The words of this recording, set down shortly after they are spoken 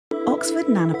Oxford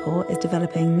Nanopore is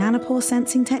developing nanopore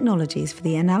sensing technologies for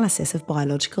the analysis of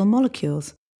biological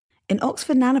molecules. In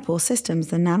Oxford Nanopore systems,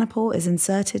 the nanopore is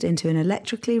inserted into an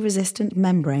electrically resistant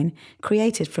membrane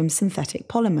created from synthetic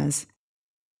polymers.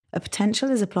 A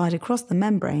potential is applied across the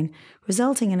membrane,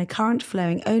 resulting in a current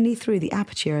flowing only through the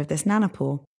aperture of this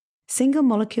nanopore. Single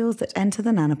molecules that enter the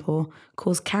nanopore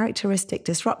cause characteristic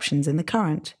disruptions in the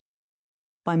current.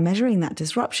 By measuring that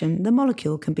disruption, the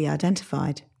molecule can be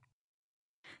identified.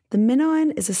 The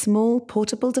Minion is a small,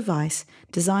 portable device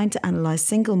designed to analyse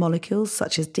single molecules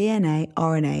such as DNA,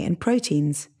 RNA, and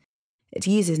proteins. It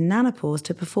uses nanopores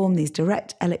to perform these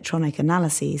direct electronic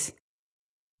analyses.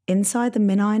 Inside the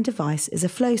Minion device is a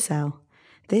flow cell.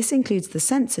 This includes the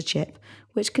sensor chip,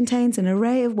 which contains an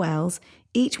array of wells,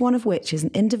 each one of which is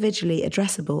an individually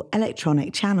addressable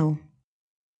electronic channel.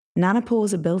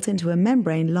 Nanopores are built into a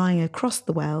membrane lying across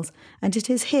the wells, and it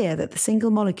is here that the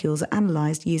single molecules are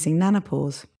analysed using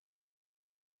nanopores.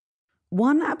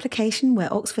 One application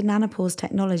where Oxford Nanopore's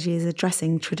technology is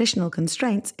addressing traditional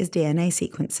constraints is DNA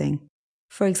sequencing.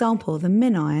 For example, the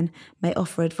Minion may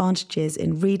offer advantages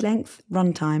in read length,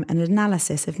 runtime, and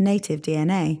analysis of native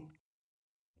DNA.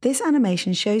 This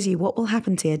animation shows you what will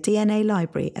happen to your DNA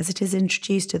library as it is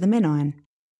introduced to the Minion.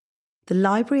 The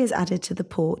library is added to the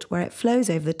port where it flows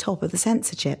over the top of the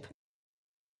sensor chip.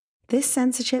 This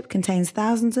sensor chip contains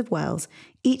thousands of wells,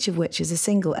 each of which is a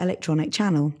single electronic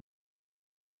channel.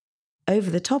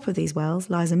 Over the top of these wells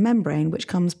lies a membrane which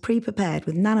comes pre-prepared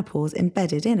with nanopores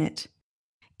embedded in it.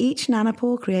 Each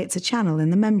nanopore creates a channel in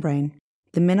the membrane.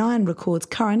 The Minion records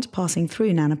current passing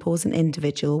through nanopores and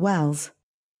individual wells.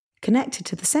 Connected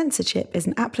to the sensor chip is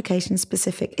an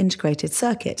application-specific integrated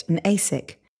circuit, an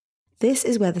ASIC. This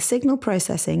is where the signal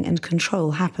processing and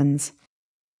control happens.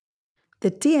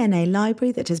 The DNA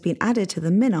library that has been added to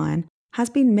the Minion has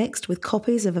been mixed with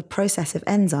copies of a processive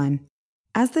enzyme.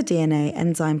 As the DNA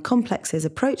enzyme complexes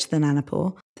approach the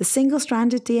nanopore, the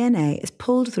single-stranded DNA is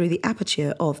pulled through the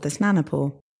aperture of this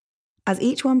nanopore. As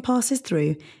each one passes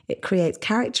through, it creates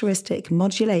characteristic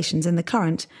modulations in the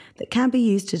current that can be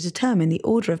used to determine the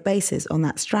order of bases on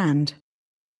that strand.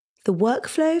 The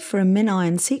workflow for a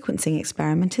Minion sequencing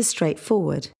experiment is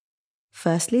straightforward.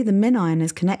 Firstly, the Minion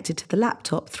is connected to the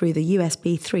laptop through the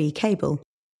USB 3 cable.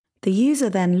 The user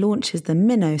then launches the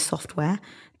Minno software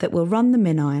that will run the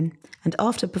Minion, and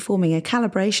after performing a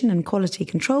calibration and quality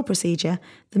control procedure,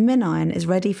 the Minion is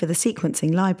ready for the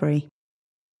sequencing library.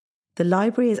 The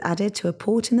library is added to a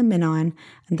port in the Minion,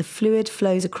 and the fluid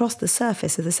flows across the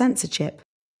surface of the sensor chip.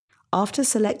 After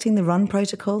selecting the run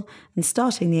protocol and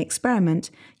starting the experiment,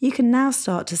 you can now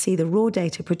start to see the raw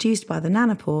data produced by the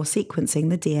nanopore sequencing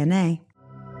the DNA.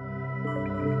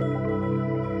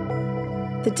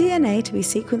 The DNA to be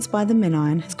sequenced by the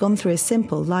Minion has gone through a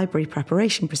simple library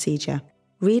preparation procedure.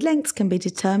 Read lengths can be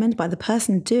determined by the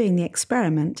person doing the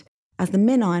experiment, as the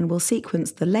Minion will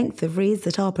sequence the length of reads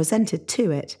that are presented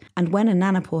to it, and when a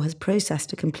nanopore has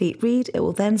processed a complete read, it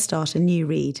will then start a new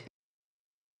read.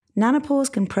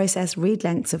 Nanopores can process read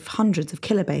lengths of hundreds of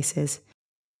kilobases.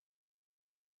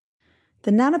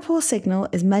 The nanopore signal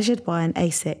is measured by an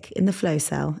ASIC in the flow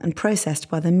cell and processed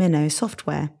by the Minno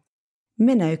software.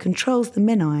 Minno controls the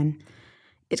Minion.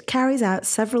 It carries out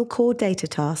several core data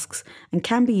tasks and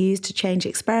can be used to change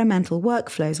experimental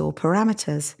workflows or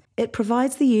parameters. It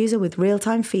provides the user with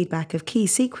real-time feedback of key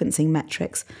sequencing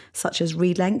metrics, such as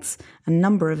read lengths and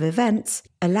number of events,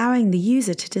 allowing the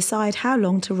user to decide how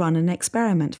long to run an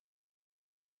experiment.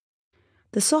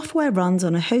 The software runs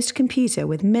on a host computer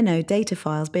with Minno data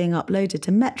files being uploaded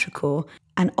to Metricore,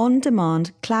 an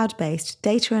on-demand, cloud-based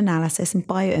data analysis and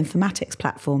bioinformatics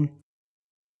platform.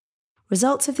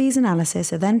 Results of these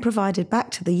analyses are then provided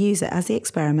back to the user as the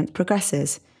experiment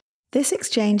progresses. This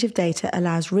exchange of data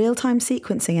allows real-time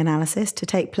sequencing analysis to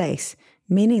take place,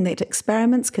 meaning that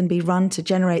experiments can be run to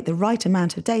generate the right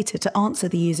amount of data to answer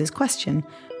the user's question,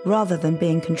 rather than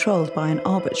being controlled by an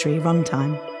arbitrary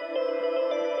runtime.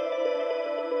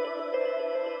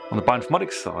 On the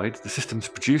bioinformatics side, the systems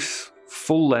produce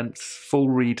full-length,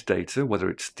 full-read data, whether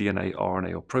it's DNA,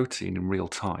 RNA, or protein, in real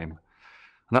time.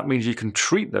 And that means you can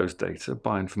treat those data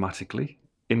bioinformatically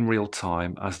in real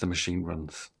time as the machine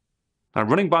runs. Now,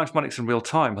 running bioinformatics in real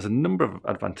time has a number of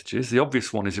advantages. The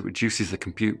obvious one is it reduces the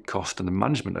compute cost and the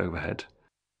management overhead,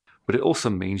 but it also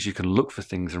means you can look for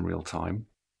things in real time.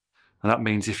 And that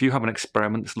means if you have an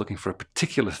experiment that's looking for a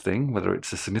particular thing, whether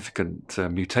it's a significant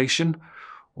mutation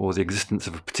or the existence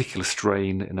of a particular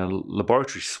strain in a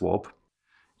laboratory swab,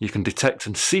 you can detect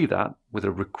and see that with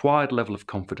a required level of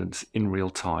confidence in real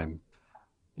time.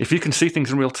 If you can see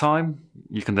things in real time,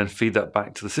 you can then feed that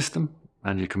back to the system,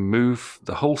 and you can move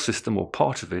the whole system or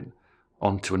part of it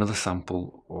onto another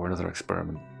sample or another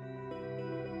experiment.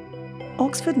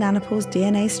 Oxford Nanopore's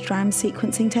DNA strand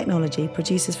sequencing technology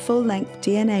produces full-length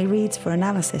DNA reads for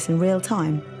analysis in real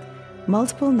time.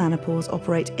 Multiple nanopores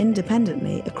operate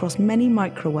independently across many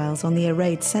microwells on the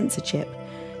arrayed sensor chip,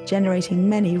 generating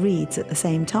many reads at the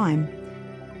same time.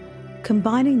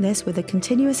 Combining this with a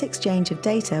continuous exchange of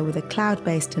data with a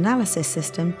cloud-based analysis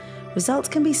system, results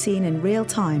can be seen in real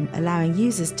time, allowing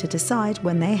users to decide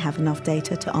when they have enough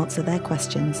data to answer their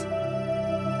questions.